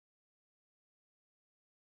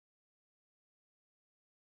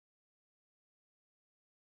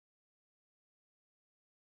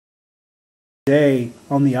day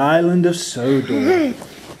on the island of Sodor.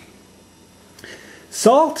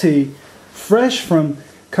 Salty,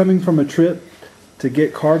 coming from a trip to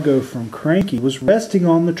get cargo from Cranky, was resting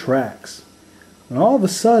on the tracks when all of a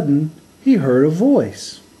sudden he heard a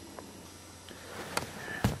voice.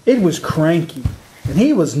 It was Cranky, and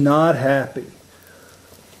he was not happy.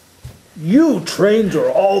 "You trains are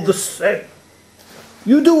all the same.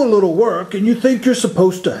 You do a little work and you think you're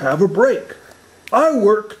supposed to have a break. I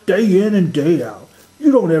work day in and day out.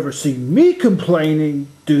 You don't ever see me complaining,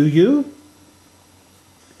 do you?"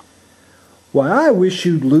 "Why, I wish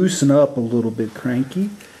you'd loosen up a little bit, Cranky.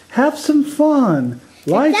 Have some fun.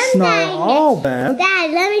 Life's not all bad.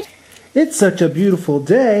 Dad, let me... It's such a beautiful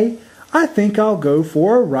day. I think I'll go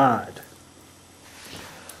for a ride."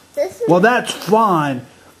 "Well, that's fine,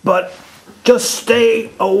 but just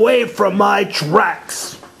stay away from my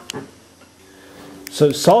tracks."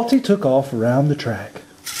 So Salty took off around the track.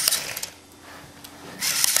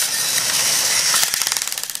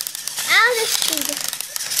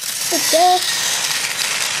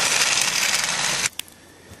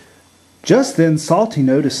 Just then, Salty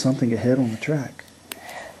noticed something ahead on the track.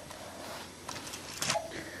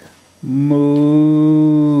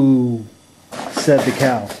 "Moo," said the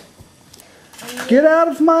cow. "Get out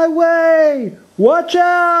of my way! Watch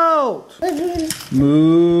out!"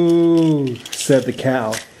 "Moo," said the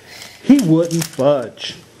cow. He wouldn't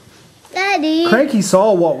budge. Daddy. Cranky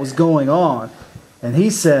saw what was going on, and he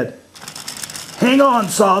said, "Hang on,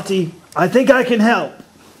 Salty. I think I can help."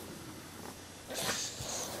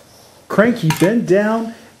 Cranky bent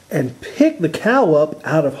down and picked the cow up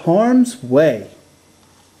out of harm's way.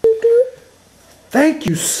 "Thank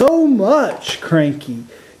you so much, Cranky.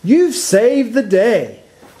 You've saved the day."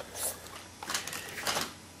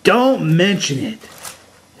 "Don't mention it.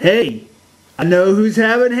 Hey, I know who's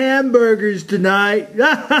having hamburgers tonight."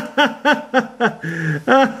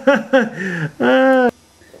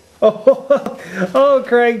 Oh,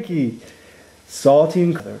 Cranky. Salty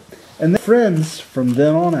and their friends from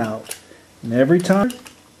then on out. And every time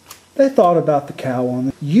they thought about the cow on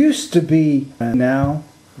the used to be, and now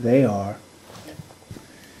they are.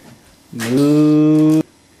 Moo.